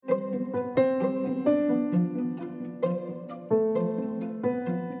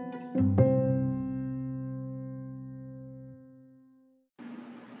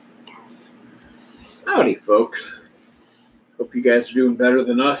Howdy, folks. Hope you guys are doing better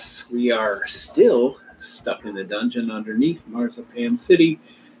than us. We are still stuck in the dungeon underneath Marzipan City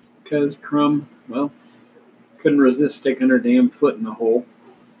because Crumb, couldn't resist sticking her damn foot in the hole.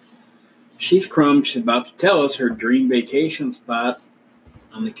 She's Crumb. She's about to tell us her dream vacation spot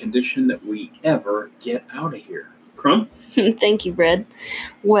on the condition that we ever get out of here. Crumb? Thank you, Brad.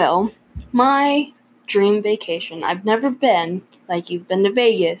 Well, my dream vacation, I've never been like you've been to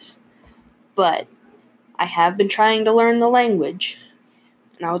Vegas, but I have been trying to learn the language,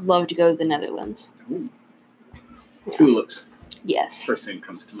 and I would love to go to the Netherlands. Ooh. Yeah. Tulips. Yes. First thing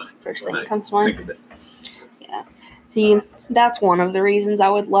comes to mind. Think of it. Yeah. See, that's one of the reasons I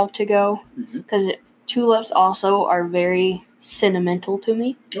would love to go, because tulips also are very sentimental to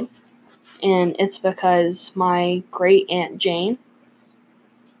me. Oh. And it's because my great Aunt Jane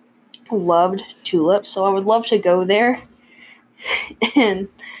loved tulips, so I would love to go there and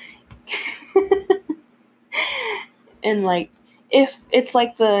and if it's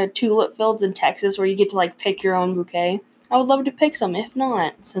like the tulip fields in Texas where you get to pick your own bouquet, I would love to pick some. If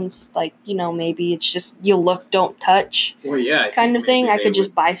not, since maybe it's just you look, don't touch kind of thing, I could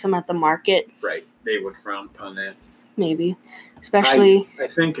just buy some at the market. Right, they would frown upon that. Maybe. Especially, I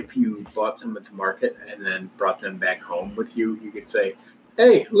think if you bought them at the market and then brought them back home with you, you could say,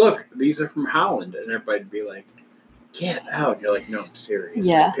 "Hey, look, these are from Holland," and everybody'd be like, "Get out!" You're like, "No, I'm serious.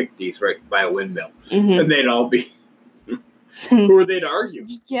 Yeah. I picked these right by a windmill," Mm-hmm. and they'd all be who are they to argue?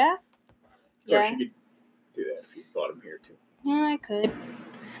 Yeah. Of course, you could do that if you bought them here too. Yeah, I could.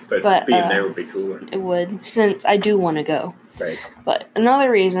 But being there would be cooler. It would, since I do want to go. Right. But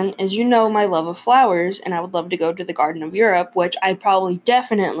another reason is my love of flowers, and I would love to go to the Garden of Europe, which I probably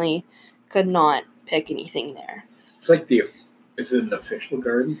definitely could not pick anything there. It's like is it an official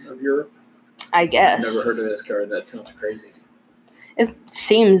Garden of Europe? I guess. I've never heard of this garden. That sounds crazy. It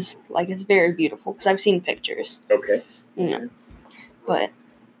seems like it's very beautiful because I've seen pictures. Okay. Yeah. But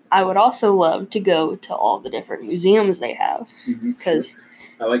I would also love to go to all the different museums they have because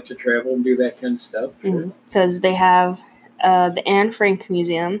I like to travel and do that kind of stuff. Because they have the Anne Frank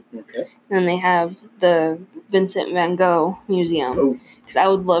Museum. Okay. And they have the Vincent van Gogh Museum. Because I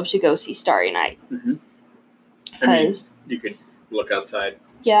would love to go see Starry Night. Because you could look outside.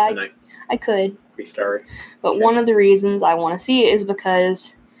 Yeah, tonight. I could. Be starry. But one of the reasons I want to see it is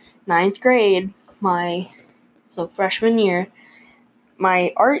because 9th grade, freshman year,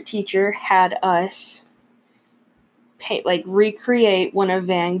 my art teacher had us recreate one of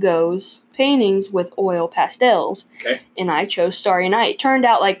Van Gogh's paintings with oil pastels. Okay. And I chose Starry Night. Turned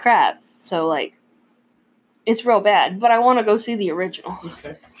out like crap. So, it's real bad. But I want to go see the original.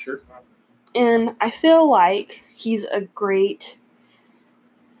 Okay, sure. And I feel like he's a great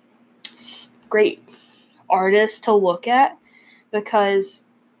artist to look at because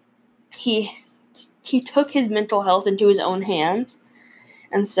he took his mental health into his own hands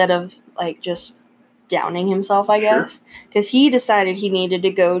instead of just downing himself, I guess, because he decided he needed to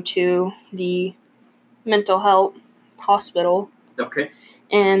go to the mental health hospital. Okay.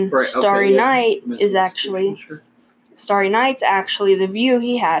 And Starry Night is actually Starry Night's actually the view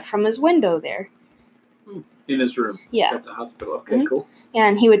he had from his window there. In his room. Yeah. At the hospital. Okay, cool. Yeah,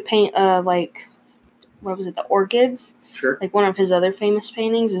 and he would paint what was it, the orchids? Sure. One of his other famous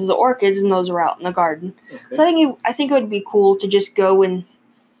paintings is the orchids, and those are out in the garden. Okay. So I think it would be cool to just go and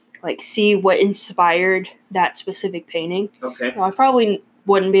see what inspired that specific painting. Okay. I probably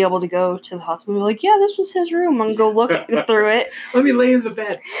wouldn't be able to go to the hospital and be like, yeah, this was his room, and go look through it. Let me lay in the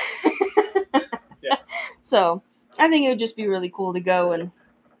bed. Yeah. So I think it would just be really cool to go and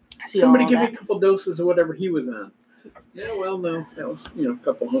see. Somebody give me a couple doses of whatever he was on. Yeah, well, no, that was a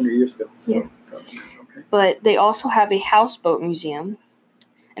couple hundred years ago. Yeah. Okay. But they also have a houseboat museum,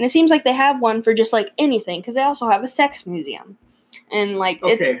 and it seems like they have one for just anything because they also have a sex museum, and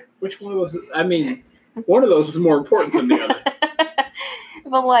okay, which one of those? I mean, one of those is more important than the other.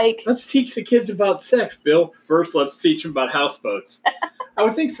 But let's teach the kids about sex, Bill. First, let's teach them about houseboats. I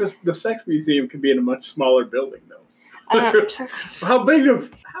would think the sex museum could be in a much smaller building, though. How big is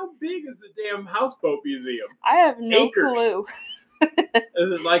the damn houseboat museum? I have no clue. Is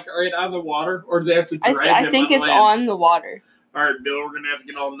it right on the water, or do they have to drag them I think it's land? On the water. All right, Bill, we're going to have to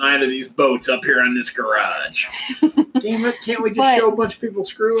get all 9 of these boats up here on this garage. Damn it, can't we just show a bunch of people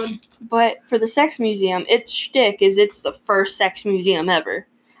screwing? But for the sex museum, its shtick is it's the first sex museum ever.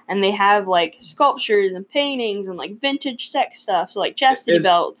 And they have, sculptures and paintings and, vintage sex stuff, so, chastity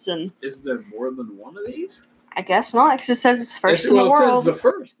belts and... Is there more than one of these? I guess not, because it says it's first in the world. It says the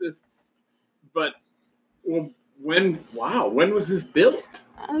first. When was this built?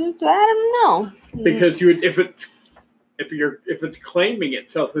 I don't know. Because if it's claiming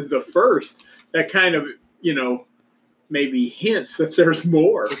itself as the first, that kind of, maybe hints that there's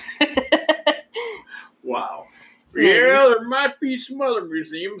more. Wow. Yeah, there might be some other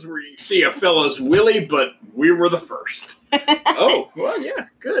museums where you see a fella's willy, but we were the first. Oh, well, yeah,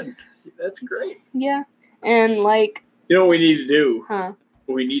 good. That's great. Yeah. And like... You know what we need to do? Huh?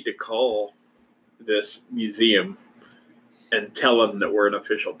 We need to call this museum and tell them that we're an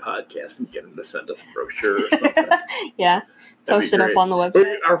official podcast and get them to send us a brochure or something. Yeah. Post it up on the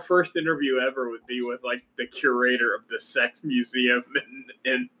website. Our first interview ever would be with like the curator of the sex museum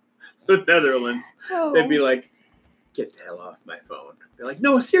in the Netherlands. Oh. They'd be like, "Get the hell off my phone." They're like,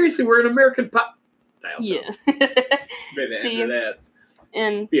 "No, seriously, we're an American pop." Yeah. See, after that,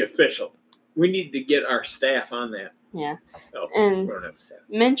 and be official. We need to get our staff on that. Yeah. Oh, and we don't have staff.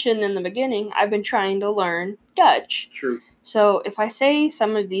 Mentioned in the beginning, I've been trying to learn Dutch. True. So if I say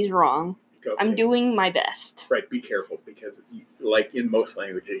some of these wrong, okay. I'm doing my best. Right, be careful because, like in most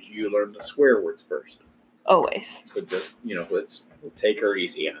languages, you learn the swear words first. Always. So just, we'll take her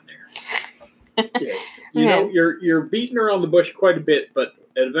easy on there. Okay. You're beating around the bush quite a bit, but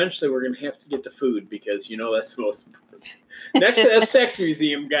eventually we're going to have to get to food because, that's the most important. Next to that sex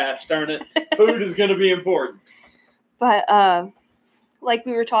museum, gosh darn it, food is going to be important. But, like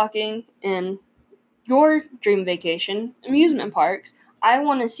we were talking in your dream vacation, amusement parks, I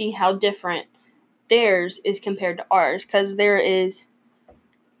want to see how different theirs is compared to ours, because there is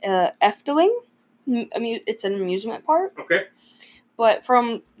Efteling. It's an amusement park. Okay. But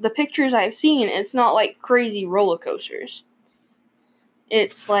from the pictures I've seen, it's not like crazy roller coasters.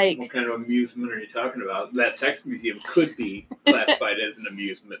 It's like... What kind of amusement are you talking about? That sex museum could be classified as an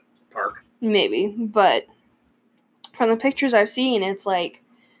amusement park. Maybe, but from the pictures I've seen, it's like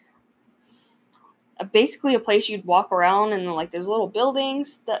basically a place you'd walk around and like there's little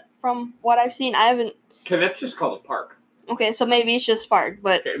buildings that, from what I've seen, I haven't... Okay, that's just called a park. Okay, so maybe it's just park,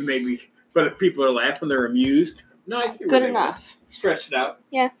 but... Okay, maybe. But if people are laughing, they're amused. No, I see. Good enough. Stretch it out.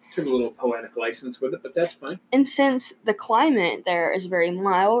 Yeah. Took a little poetic license with it, but that's fine. And since the climate there is very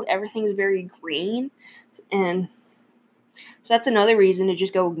mild, everything's very green, and so that's another reason to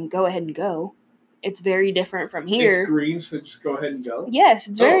just go ahead and go. It's very different from here. It's green, so just go ahead and go? Yes,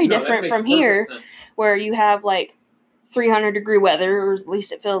 it's very different from here, sense. Where you have like 300-degree weather, or at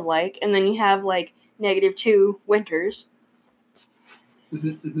least it feels like, and then you have like -2 winters.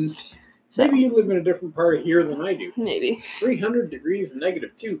 Mm-hmm. So, maybe you live in a different part of here than I do. Maybe. 300 degrees and -2.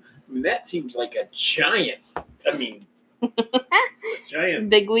 I mean, that seems like a giant,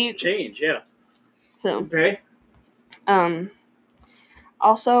 big leap change, yeah. So, okay.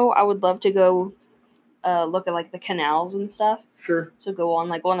 Also, I would love to go look at like the canals and stuff. Sure. So go on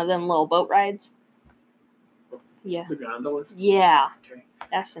like one of them little boat rides. Yeah. The gondolas? Yeah. Okay.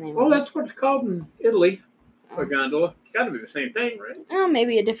 That's the name of it. That's what it's called in Italy. A gondola. It's got to be the same thing, right?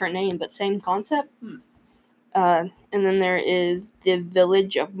 Maybe a different name, but same concept. And then there is the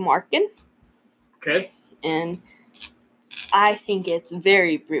village of Marken. Okay. And I think it's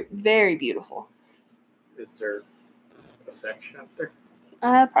very, very beautiful. Is there a sex shop there?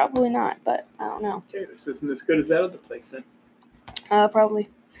 Probably not, but I don't know. Okay, this isn't as good as that other place then. Probably.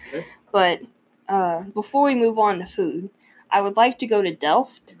 Okay. But before we move on to food, I would like to go to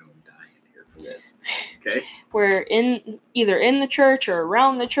Delft. I'm dying here for this. Okay. Where either in the church or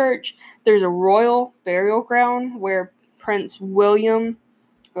around the church, there's a royal burial ground where Prince William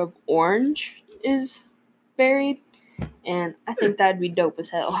of Orange is buried, and I think that'd be dope as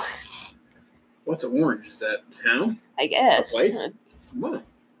hell. What's Orange? Is that town? I guess. A place? What?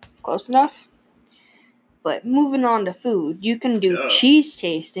 Close enough. But moving on to food, you can do cheese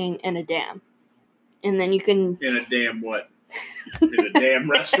tasting in a dam. And then you can... In a damn what? In a damn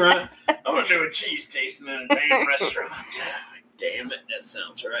restaurant? I'm going to do a cheese tasting in a damn restaurant. Damn it, that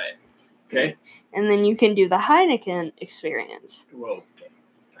sounds right. Okay. And then you can do the Heineken experience. Well, okay.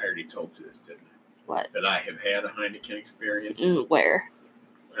 I already told you this, didn't I? What? That I have had a Heineken experience. Where?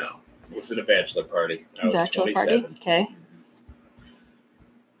 Well, it was at a bachelor party. I was bachelor 27. Party? Okay.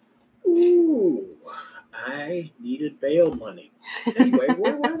 Ooh, I needed bail money. Anyway,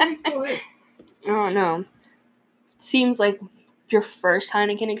 where were we? Go ahead. I don't know. Seems like your first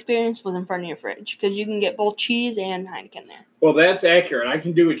Heineken experience was in front of your fridge, because you can get both cheese and Heineken there. Well, that's accurate. I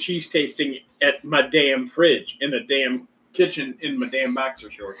can do a cheese tasting at my damn fridge, in a damn kitchen, in my damn boxer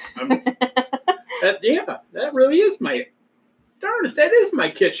shorts. That really is my... Darn it, that is my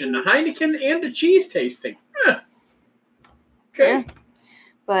kitchen. The Heineken and the cheese tasting. Huh. Okay. Yeah.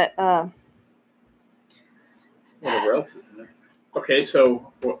 But, whatever else is in there. Okay,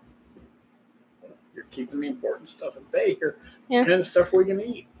 so you're keeping the important stuff at bay here. Yeah. What kind of stuff are we going to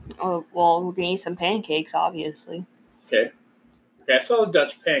eat? Oh, well, we're going to eat some pancakes, obviously. Okay, I saw the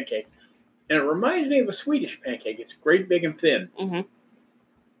Dutch pancake. And it reminds me of a Swedish pancake. It's great, big, and thin. Mhm.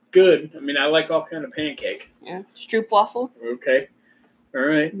 Good. I mean, I like all kind of pancake. Yeah. Stroopwafel. Okay. All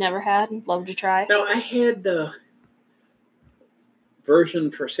right. Never had. Love to try. Now, I had the version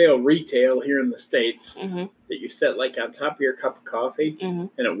for sale retail here in the States Mhm. that you set like on top of your cup of coffee, Mhm.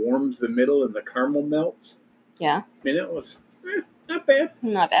 and it warms the middle and the caramel melts. Yeah. I mean, it was not bad.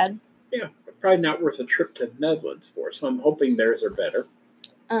 Not bad. Yeah, but probably not worth a trip to the Netherlands for. So I'm hoping theirs are better.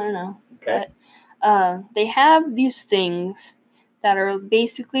 I don't know. Okay. But they have these things that are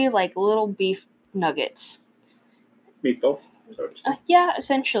basically like little beef nuggets. Meatballs. Yeah,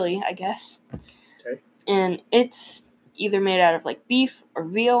 essentially, I guess. Okay. And it's either made out of like beef or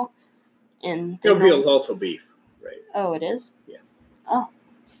veal. And No, veal's also beef, right? Oh, it is? Yeah. Oh.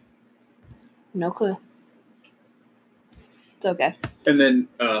 No clue. It's okay. And then,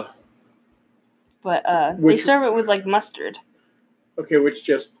 but they serve it with like mustard. Okay, which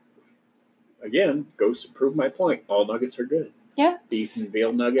just, again, goes to prove my point. All nuggets are good. Yeah. Beef and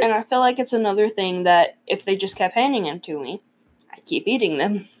veal nugget. And I feel like it's another thing that if they just kept handing them to me, I'd keep eating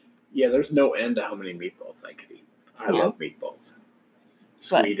them. Yeah, there's no end to how many meatballs I could eat. I love meatballs.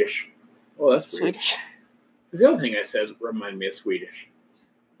 Swedish. Oh, that's Swedish. The other thing I said reminded me of Swedish.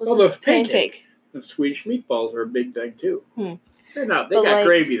 The pancake. The Swedish meatballs are a big thing too. They're not. They But got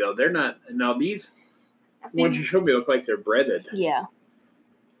gravy though. They're not. Now these ones you showed me look like they're breaded. Yeah.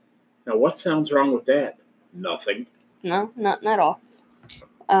 Now what sounds wrong with that? Nothing. No, not at all.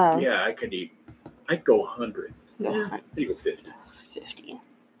 Yeah, I could eat. I'd go 100. I'd go 50. 50.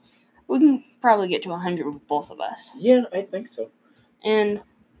 We can probably get to 100 with both of us. Yeah, I think so. And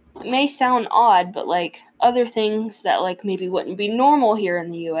it may sound odd, but like other things that like maybe wouldn't be normal here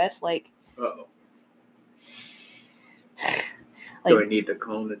in the U.S., like. Uh-oh. Like, do I need to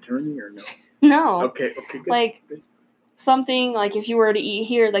call an attorney or no? No. Okay, good. Like, good. Something like if you were to eat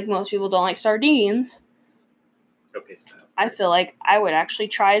here, like most people don't like sardines. Okay, stop. I feel like I would actually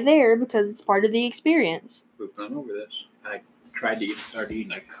try there because it's part of the experience. We've gone over this. I tried to eat a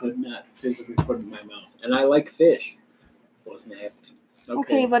sardine. I could not physically put it in my mouth. And I like fish. Wasn't happening.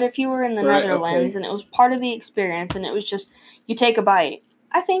 Okay, but if you were in the Netherlands and it was part of the experience and it was just, you take a bite,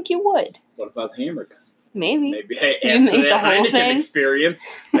 I think you would. What if I was hammered? Maybe. Hey, you ate the whole Heineken thing? experience,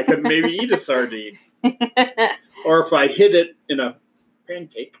 I could maybe eat a sardine. Or if I hid it in a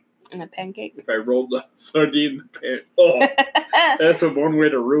pancake. In a pancake? If I rolled the sardine in the pan. Oh, that's one way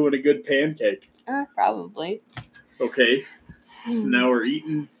to ruin a good pancake. Probably. Okay, so now we're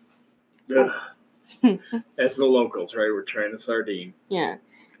eating as the locals, right? We're trying a sardine. Yeah,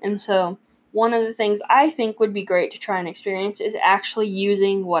 and so one of the things I think would be great to try and experience is actually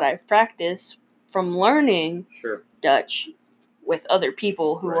using what I've practiced from learning Dutch with other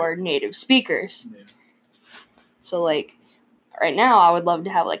people who are native speakers. Yeah. So, like, right now I would love to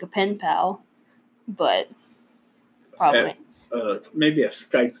have, like, a pen pal, but probably. Maybe a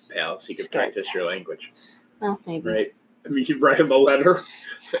Skype pal so you can practice your language. Oh, maybe. Right? I mean, you write him a letter.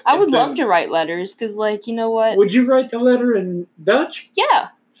 I would love to write letters, because, like, you know what? Would you write the letter in Dutch? Yeah.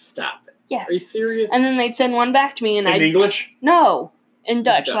 Stop it. Yes. Are you serious? And then they'd send one back to me, and in English? No, in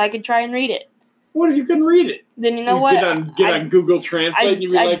Dutch, so I could try and read it. What if you couldn't read it? Then you know what? Get on Google Translate and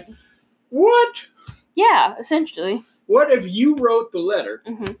you'd be like, what? Yeah, essentially. What if you wrote the letter,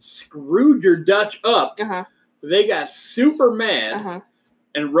 screwed your Dutch up, they got super mad,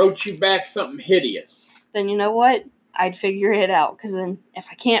 and wrote you back something hideous? Then you know what? I'd figure it out, because then if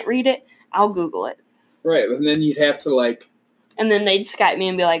I can't read it, I'll Google it. Right, and then you'd have to, like... And then they'd Skype me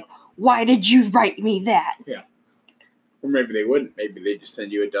and be like, why did you write me that? Yeah. Or maybe they wouldn't. Maybe they'd just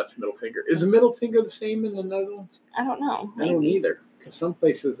send you a Dutch middle finger. Is a middle finger the same in the Netherlands? I don't know. Maybe. I don't either, because some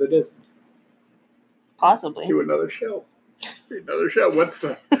places it isn't. Possibly. Do another show. What's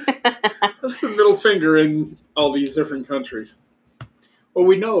the middle finger in all these different countries? Well,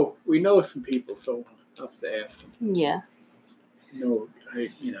 we know some people, so I'll have to ask them. Yeah. No, I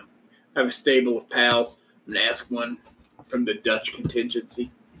have a stable of pals. I'm gonna ask one from the Dutch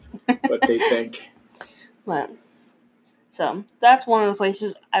contingency what they think. Well, so that's one of the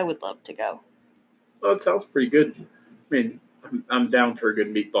places I would love to go. Well, it sounds pretty good. I mean, I'm down for a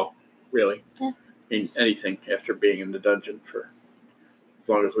good meatball, really. Yeah. I mean, anything after being in the dungeon for as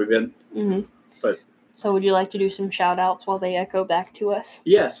long as we've been. Mm-hmm. But so would you like to do some shout-outs while they echo back to us?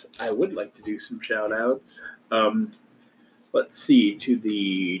 Yes, I would like to do some shout-outs. Let's see, to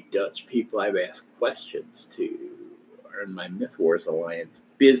the Dutch people I've asked questions to are in my Myth Wars Alliance.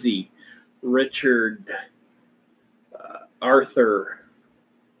 Busy, Richard, Arthur.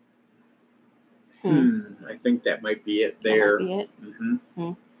 I think that might be it there. That might be it.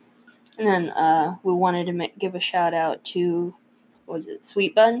 Mm-hmm. And then we wanted to give a shout out to, what was it,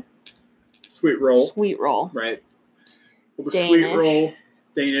 Sweet Bun? Sweet roll. Sweet roll. Right. Well, the Danish. sweet roll,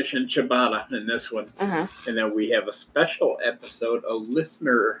 Danish, and ciabatta in this one. Uh-huh. And then we have a special episode, a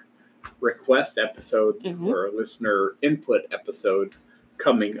listener request episode, or a listener input episode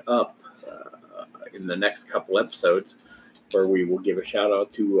coming up in the next couple episodes, where we will give a shout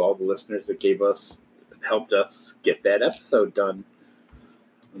out to all the listeners that helped us get that episode done.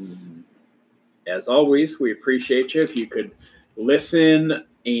 As always, we appreciate you. If you could listen,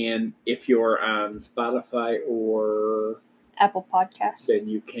 and if you're on Spotify or Apple Podcasts, then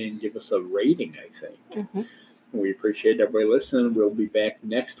you can give us a rating, I think. We appreciate everybody listening. We'll be back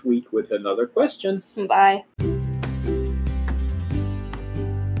next week with another question. Bye.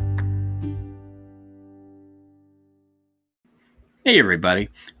 Hey everybody,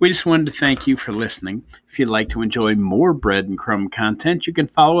 we just wanted to thank you for listening. If you'd like to enjoy more Bread and Crumb content, you can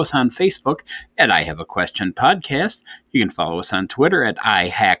follow us on Facebook at I Have a Question Podcast. You can follow us on Twitter at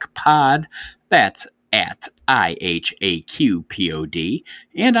iHackPod. That's at IHAQPOD.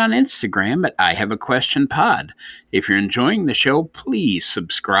 And on Instagram at I Have a Question Pod. If you're enjoying the show, please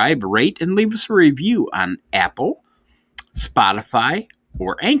subscribe, rate, and leave us a review on Apple, Spotify,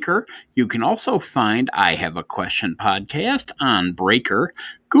 or Anchor. You can also find I Have a Question Podcast on Breaker,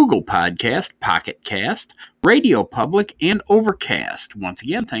 Google Podcast, Pocket Cast, Radio Public, and Overcast. Once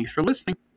again, thanks for listening.